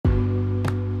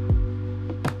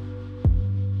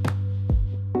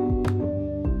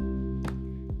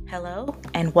Hello,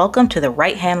 and welcome to The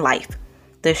Right Hand Life,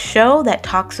 the show that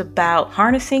talks about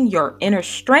harnessing your inner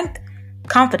strength,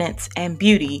 confidence, and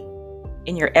beauty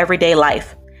in your everyday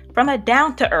life from a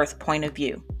down to earth point of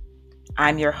view.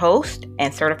 I'm your host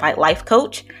and certified life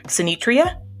coach,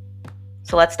 Sinitria.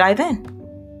 So let's dive in.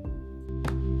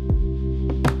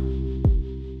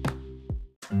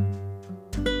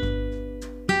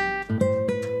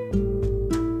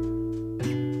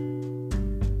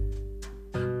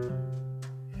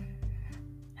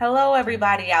 Hello,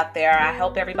 everybody out there. I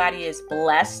hope everybody is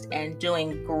blessed and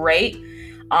doing great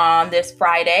on this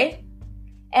Friday.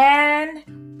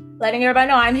 And letting everybody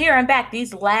know I'm here. I'm back.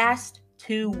 These last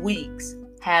 2 weeks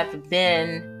have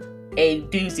been a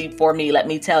doozy for me, let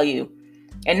me tell you.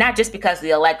 And not just because of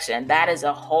the election. That is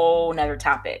a whole nother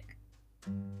topic.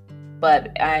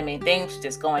 But, things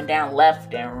just going down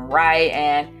left and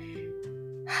right.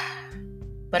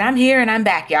 But I'm here and I'm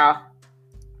back, y'all.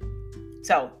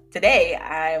 So, today,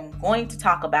 I'm going to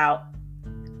talk about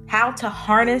how to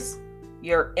harness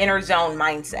your inner zone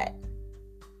mindset.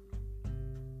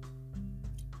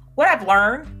 What I've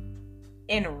learned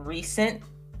in recent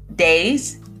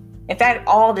days, in fact,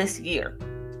 all this year,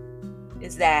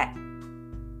 is that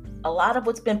a lot of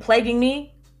what's been plaguing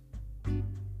me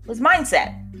was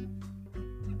mindset.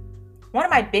 One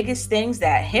of my biggest things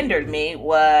that hindered me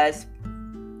was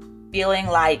feeling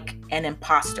like an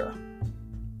imposter.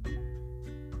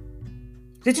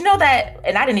 Did you know that,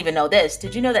 and I didn't even know this,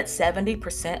 did you know that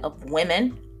 70% of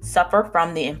women suffer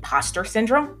from the imposter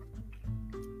syndrome?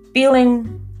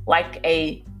 Feeling like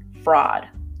a fraud,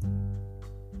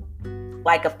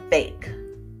 like a fake.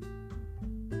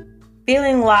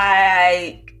 Feeling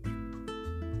like,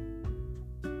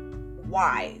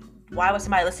 why? Why would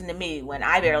somebody listen to me when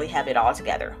I barely have it all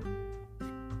together?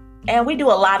 And we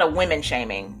do a lot of women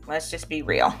shaming, let's just be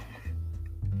real.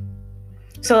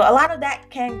 So a lot of that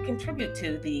can contribute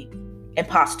to the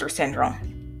imposter syndrome.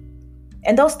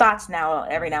 And those thoughts now,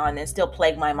 every now and then, still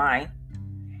plague my mind.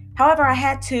 However, I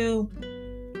had to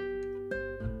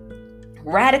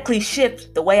radically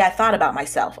shift the way I thought about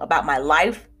myself, about my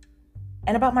life,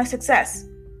 and about my success.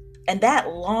 And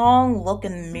that long look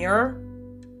in the mirror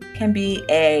can be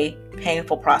a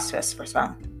painful process for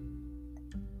some.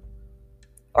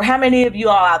 Or how many of you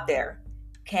all out there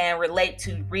can relate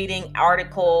to reading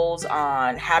articles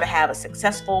on how to have a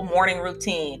successful morning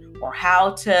routine or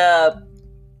how to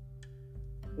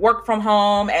work from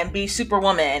home and be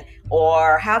superwoman,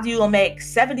 or how do you make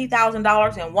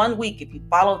 $70,000 in 1 week if you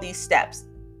follow these steps?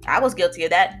 I was guilty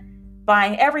of that,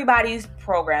 buying everybody's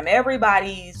program,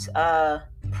 everybody's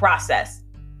process,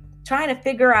 trying to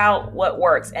figure out what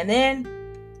works. And then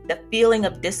the feeling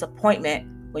of disappointment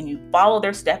when you follow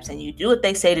their steps and you do what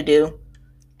they say to do,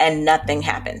 and nothing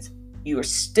happens. You are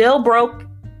still broke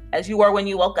as you were when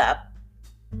you woke up.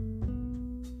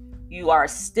 You are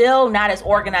still not as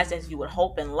organized as you would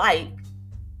hope and like.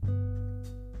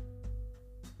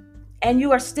 And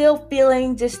you are still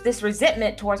feeling just this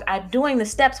resentment towards, I'm doing the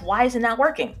steps, why is it not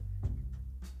working?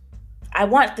 I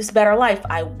want this better life.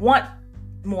 I want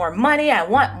more money. I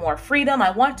want more freedom.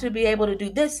 I want to be able to do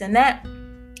this and that.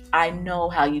 I know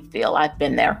how you feel. I've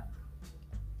been there.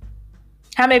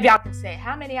 How many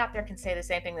out there can say the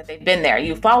same thing, that they've been there?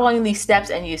 You following these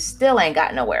steps and you still ain't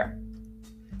got nowhere.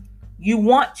 You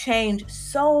want change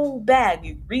so bad.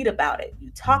 You read about it.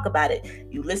 You talk about it.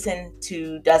 You listen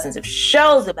to dozens of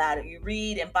shows about it. You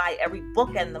read and buy every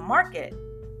book in the market.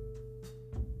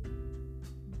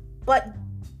 But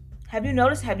have you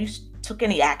noticed, have you took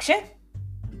any action?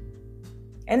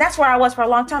 And that's where I was for a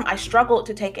long time. I struggled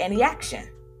to take any action.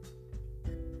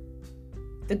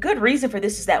 The good reason for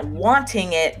this is that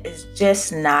wanting it is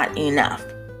just not enough.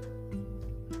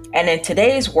 And in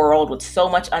today's world, with so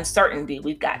much uncertainty,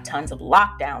 we've got tons of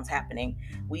lockdowns happening.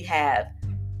 We have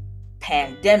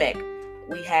pandemic.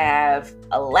 We have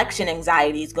election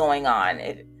anxieties going on.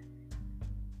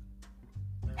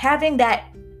 Having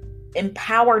that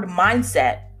empowered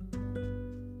mindset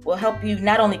will help you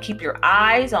not only keep your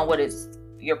eyes on what is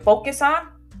your focus on,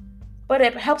 but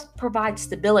it helps provide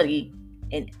stability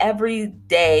in every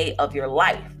day of your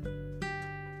life.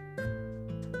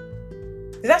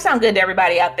 Does that sound good to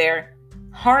everybody out there?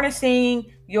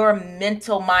 Harnessing your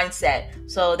mental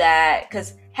mindset so that,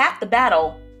 because half the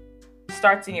battle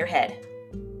starts in your head.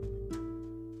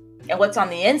 And what's on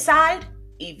the inside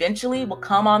eventually will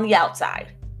come on the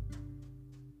outside.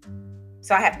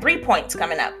 So I have 3 points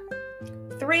coming up.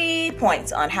 3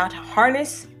 points on how to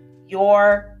harness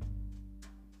your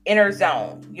inner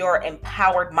zone, your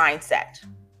empowered mindset.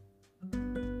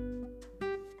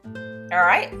 All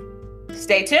right,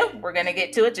 stay tuned. We're going to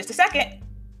get to it just a second.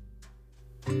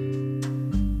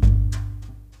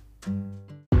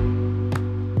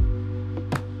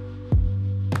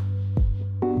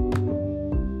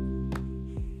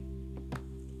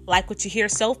 Like what you hear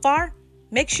so far?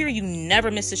 Make sure you never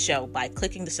miss a show by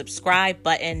clicking the subscribe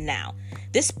button now.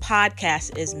 This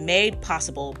podcast is made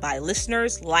possible by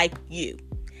listeners like you.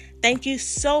 Thank you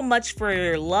so much for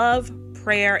your love,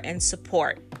 prayer, and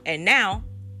support. And now,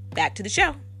 back to the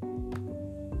show.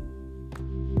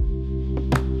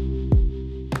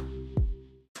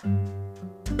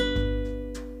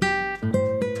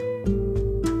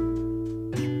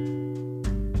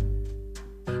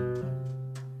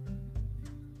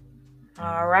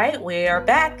 All right, we are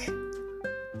back.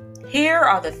 Here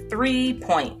are the 3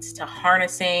 points to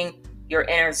harnessing your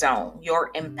inner zone,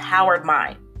 your empowered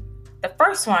mind. The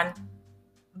first one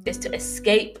is to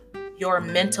escape your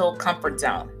mental comfort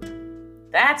zone.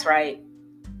 That's right.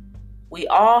 We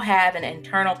all have an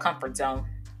internal comfort zone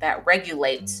that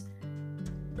regulates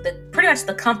pretty much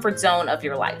the comfort zone of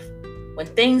your life. When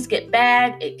things get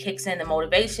bad, it kicks in the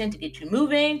motivation to get you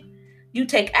moving. You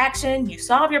take action, you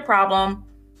solve your problem,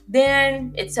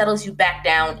 then it settles you back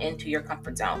down into your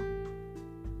comfort zone.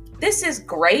 This is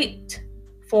great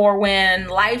for when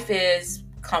life is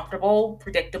comfortable,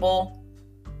 predictable.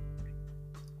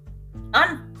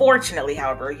 Unfortunately,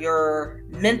 however, your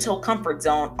mental comfort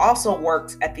zone also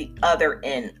works at the other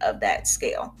end of that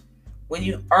scale. When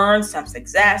you earn some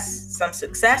success,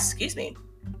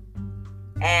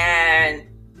 and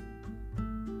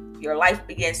your life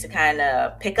begins to kind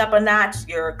of pick up a notch,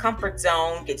 your comfort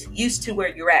zone gets used to where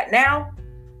you're at now,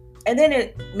 and then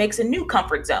it makes a new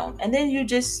comfort zone, and then you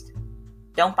just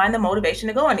don't find the motivation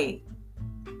to go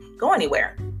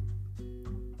anywhere.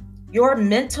 Your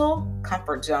mental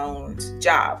comfort zone's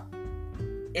job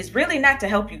is really not to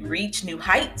help you reach new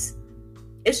heights.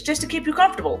 It's just to keep you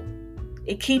comfortable.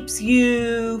 It keeps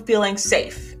you feeling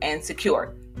safe and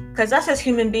secure. Because us as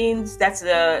human beings, that's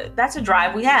a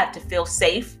drive we have, to feel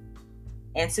safe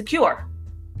and secure.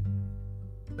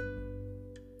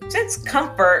 Since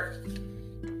comfort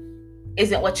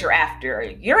isn't what you're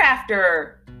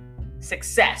after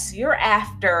success. You're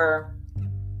after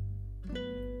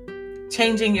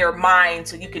changing your mind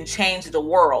so you can change the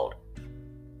world.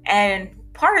 And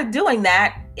part of doing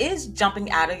that is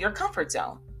jumping out of your comfort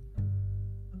zone.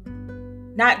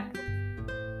 Not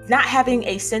having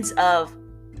a sense of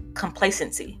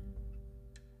complacency.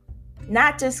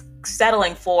 Not just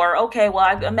settling for, okay, well,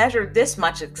 I measured this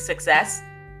much success.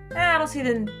 I don't see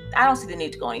the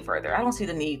need to go any further. I don't see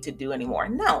the need to do any more.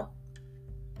 No.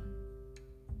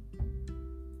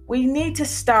 We need to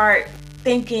start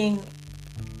thinking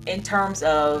in terms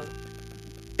of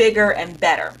bigger and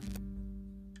better.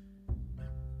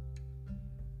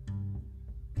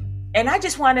 And I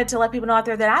just wanted to let people know out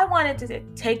there that I wanted to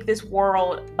take this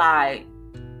world by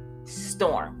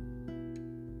storm.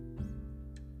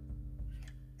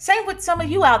 Same with some of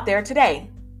you out there today.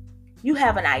 You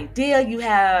have an idea, you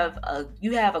have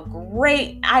a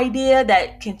great idea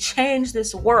that can change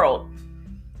this world,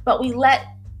 but we let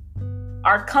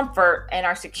our comfort and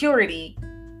our security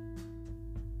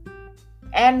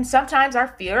and sometimes our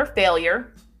fear of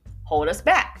failure hold us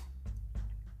back.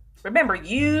 Remember,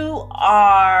 you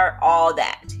are all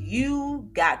that. You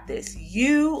got this.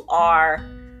 You are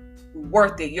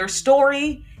worth it. Your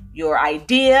story, your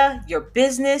idea, your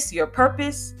business, your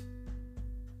purpose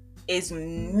is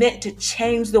meant to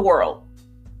change the world.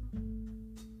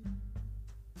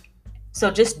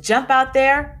 So just jump out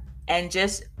there and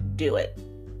just do it.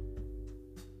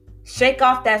 Shake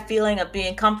off that feeling of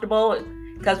being comfortable,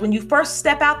 because when you first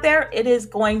step out there, it is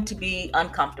going to be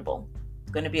uncomfortable.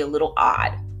 It's going to be a little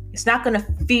odd. It's not going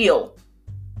to feel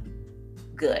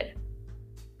good.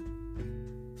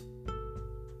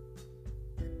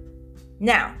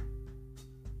 Now,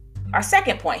 our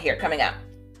second point here coming up,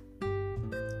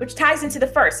 which ties into the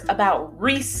first about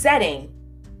resetting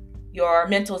your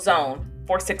mental zone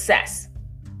for success.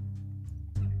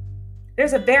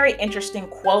 There's a very interesting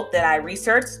quote that I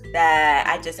researched that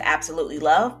I just absolutely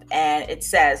love. And it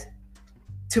says,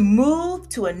 to move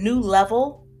to a new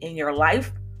level in your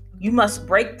life, you must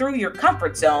break through your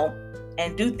comfort zone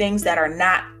and do things that are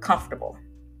not comfortable.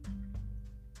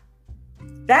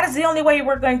 That is the only way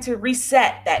we're going to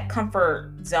reset that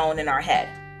comfort zone in our head.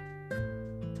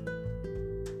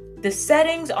 The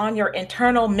settings on your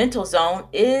internal mental zone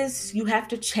is you have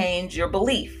to change your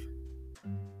belief.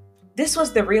 This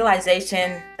was the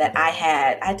realization that I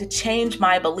had. I had to change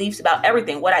my beliefs about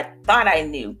everything. What I thought I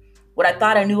knew. What I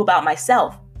thought I knew about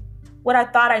myself. What I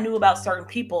thought I knew about certain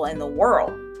people in the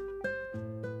world.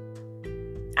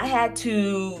 I had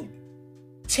to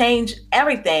change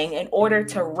everything in order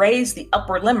to raise the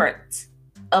upper limits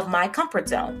of my comfort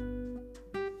zone.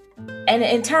 And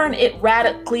in turn, it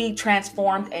radically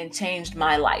transformed and changed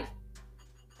my life.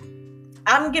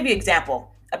 I'm going to give you an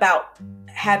example. about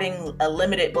having a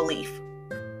limited belief.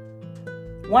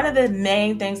 One of the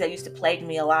main things that used to plague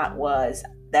me a lot was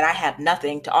that I have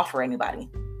nothing to offer anybody.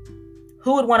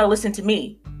 Who would want to listen to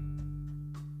me?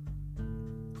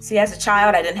 See, as a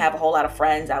child, I didn't have a whole lot of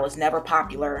friends. I was never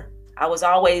popular. I was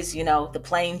always, the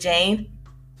plain Jane.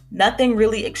 Nothing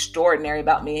really extraordinary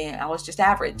about me. I was just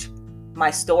average.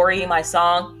 My story, my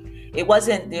song, it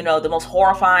wasn't, the most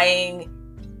horrifying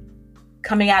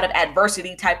coming out of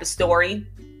adversity type of story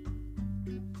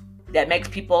that makes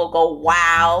people go,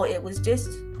 wow. It was just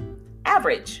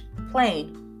average,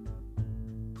 plain.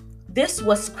 This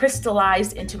was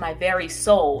crystallized into my very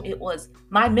soul. It was,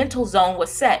 my mental zone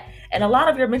was set. And a lot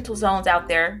of your mental zones out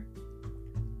there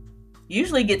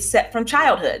usually get set from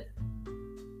childhood.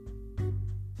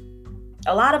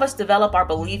 A lot of us develop our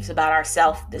beliefs about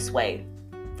ourselves this way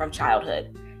from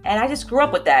childhood. And I just grew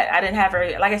up with that. I didn't have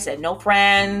like I said, no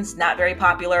friends, not very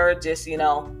popular,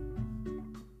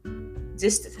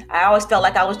 I always felt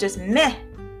like I was just meh.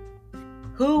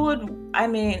 Who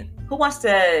wants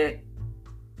to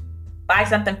buy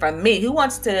something from me? Who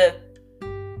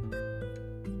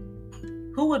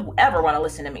would ever want to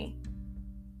listen to me?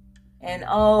 And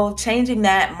changing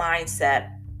that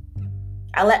mindset,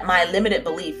 I let my limited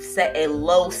belief set a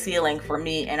low ceiling for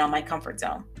me and on my comfort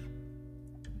zone.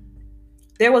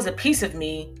 There was a piece of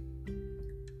me,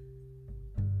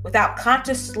 without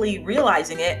consciously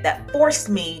realizing it, that forced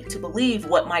me to believe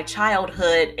what my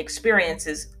childhood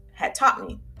experiences had taught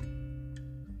me.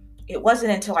 It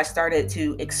wasn't until I started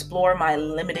to explore my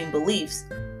limiting beliefs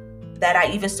that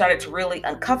I even started to really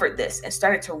uncover this and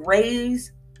started to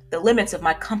raise the limits of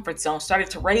my comfort zone, started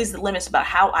to raise the limits about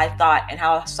how I thought and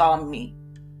how I saw me.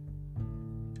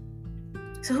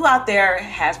 So who out there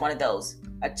has one of those?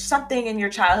 Something in your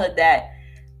childhood that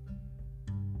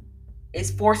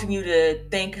is forcing you to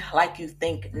think like you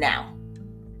think now?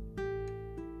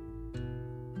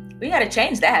 We got to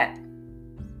change that.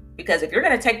 Because if you're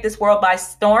going to take this world by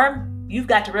storm, you've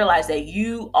got to realize that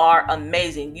you are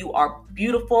amazing. You are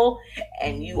beautiful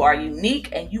and you are unique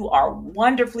and you are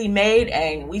wonderfully made.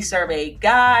 And we serve a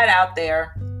God out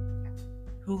there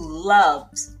who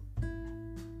loves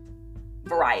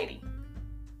variety.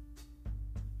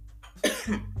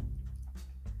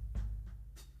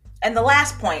 And the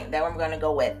last point that I'm going to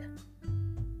go with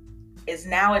is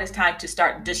now it is time to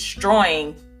start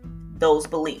destroying those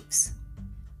beliefs.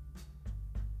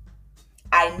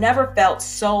 I never felt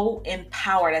so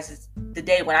empowered as the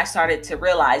day when I started to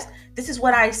realize this is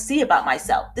what I see about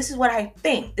myself. This is what I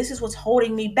think. This is what's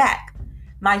holding me back.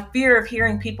 My fear of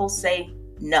hearing people say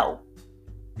no.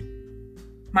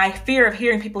 My fear of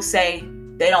hearing people say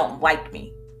they don't like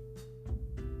me.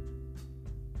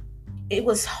 It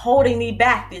was holding me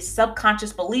back, this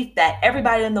subconscious belief that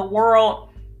everybody in the world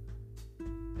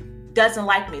doesn't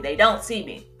like me. They don't see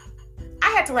me. I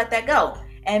had to let that go.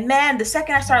 And man, the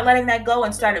second I started letting that go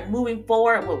and started moving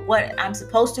forward with what I'm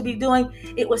supposed to be doing,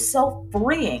 it was so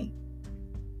freeing.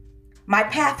 My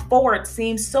path forward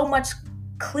seems so much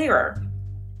clearer.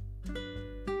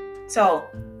 So,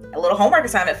 a little homework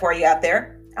assignment for you out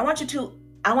there. I want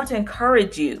to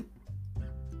encourage you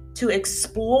to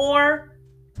explore.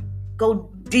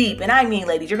 Go deep. And I mean,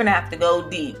 ladies, you're going to have to go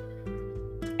deep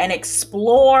and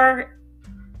explore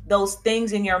those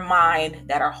things in your mind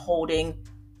that are holding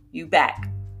you back.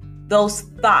 Those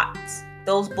thoughts,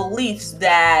 those beliefs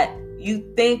that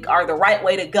you think are the right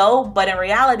way to go, but in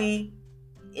reality,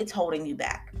 it's holding you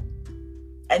back.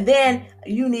 And then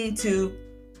you need to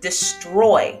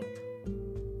destroy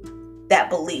that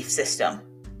belief system.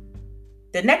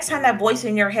 The next time that voice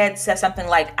in your head says something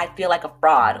like, I feel like a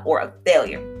fraud or a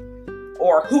failure,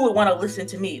 or who would want to listen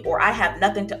to me, or I have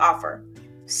nothing to offer,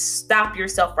 stop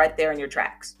yourself right there in your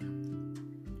tracks.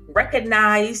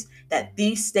 Recognize that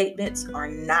these statements are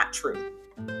not true.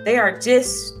 They are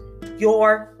just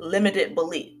your limited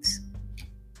beliefs.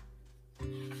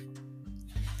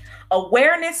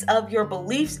 Awareness of your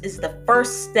beliefs is the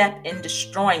first step in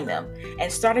destroying them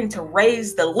and starting to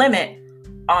raise the limit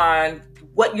on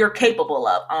what you're capable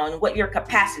of, on what your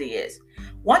capacity is.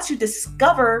 Once you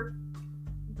discover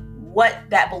what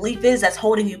that belief is that's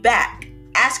holding you back,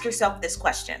 ask yourself this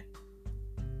question.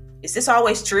 Is this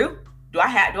always true? Do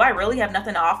I really have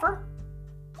nothing to offer?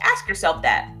 Ask yourself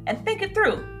that and think it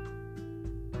through.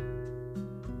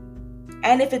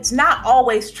 And if it's not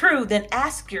always true, then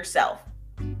ask yourself,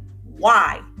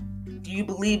 why do you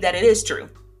believe that it is true?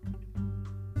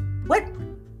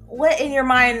 What in your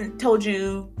mind told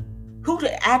you, who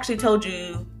actually told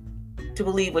you to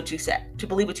believe what you said, to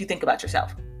believe what you think about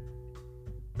yourself?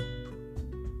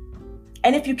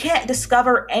 And if you can't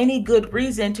discover any good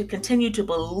reason to continue to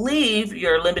believe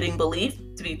your limiting belief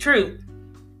to be true,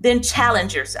 Then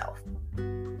challenge yourself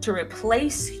to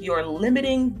replace your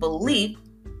limiting belief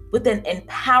with an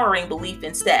empowering belief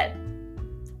instead.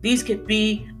 These could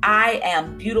be, I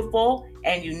am beautiful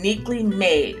and uniquely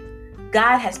made.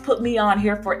 God has put me on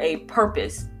here for a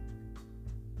purpose.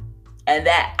 And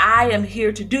that I am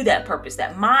here to do that purpose.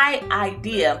 That my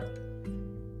idea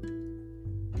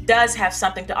does have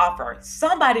something to offer.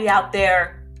 Somebody out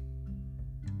there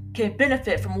can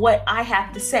benefit from what I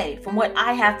have to say, from what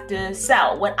I have to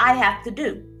sell, what I have to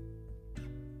do.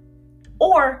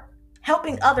 Or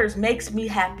helping others makes me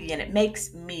happy and it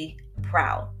makes me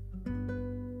proud.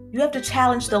 You have to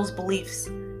challenge those beliefs.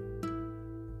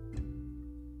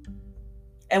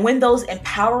 And when those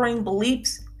empowering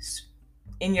beliefs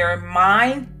in your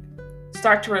mind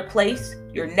start to replace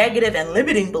your negative and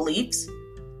limiting beliefs,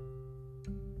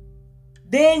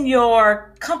 then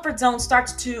your comfort zone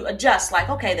starts to adjust. Like,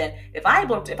 okay, then if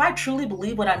I truly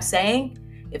believe what I'm saying,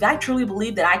 if I truly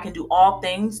believe that I can do all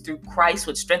things through Christ,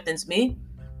 which strengthens me,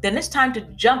 then it's time to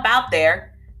jump out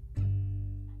there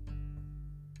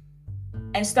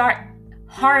and start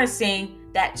harnessing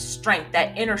that strength,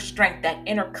 that inner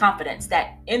confidence,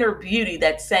 that inner beauty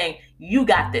that's saying, you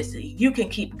got this, you can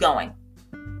keep going.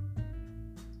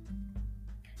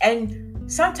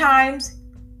 And sometimes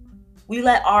we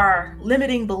let our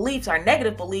limiting beliefs, our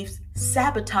negative beliefs,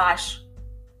 sabotage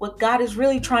what God is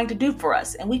really trying to do for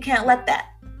us. And we can't let that.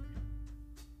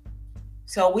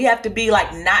 So we have to be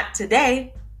like, not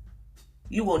today.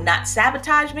 You will not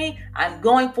sabotage me. I'm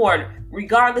going forward,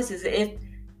 regardless as if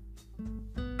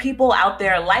people out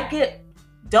there like it,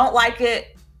 don't like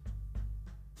it,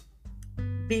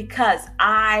 because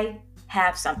I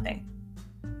have something.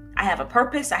 I have a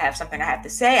purpose. I have something I have to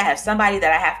say. I have somebody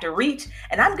that I have to reach,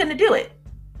 and I'm going to do it,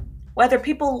 whether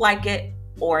people like it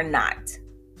or not.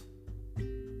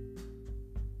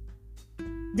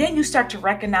 Then you start to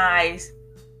recognize,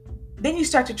 then you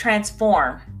start to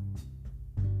transform.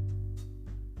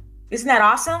 Isn't that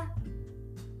awesome?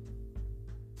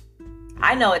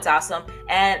 I know it's awesome.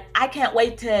 And I can't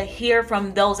wait to hear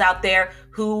from those out there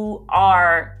who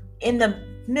are in the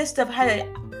midst of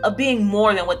being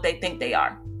more than what they think they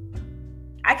are.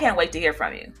 I can't wait to hear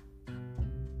from you.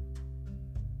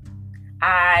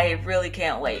 I really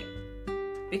can't wait,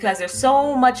 because there's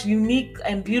so much unique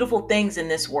and beautiful things in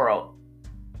this world.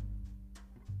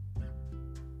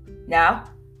 Now,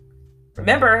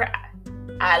 remember,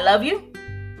 I love you,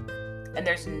 and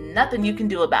there's nothing you can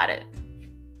do about it.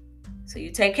 So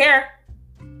you take care.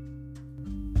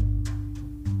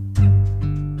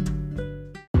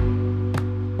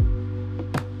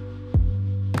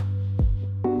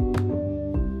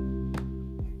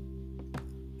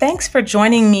 Thanks for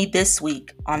joining me this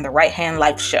week on the Right Hand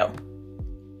Life Show.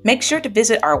 Make sure to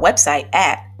visit our website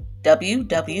at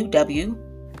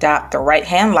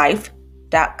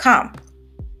www.therighthandlife.com.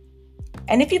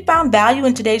 And if you found value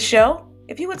in today's show,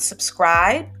 if you would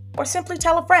subscribe or simply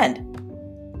tell a friend.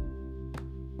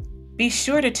 Be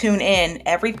sure to tune in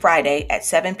every Friday at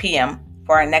 7 p.m.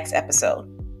 for our next episode.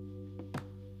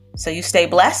 So you stay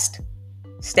blessed,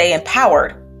 stay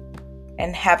empowered,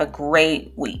 and have a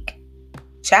great week.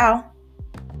 Ciao.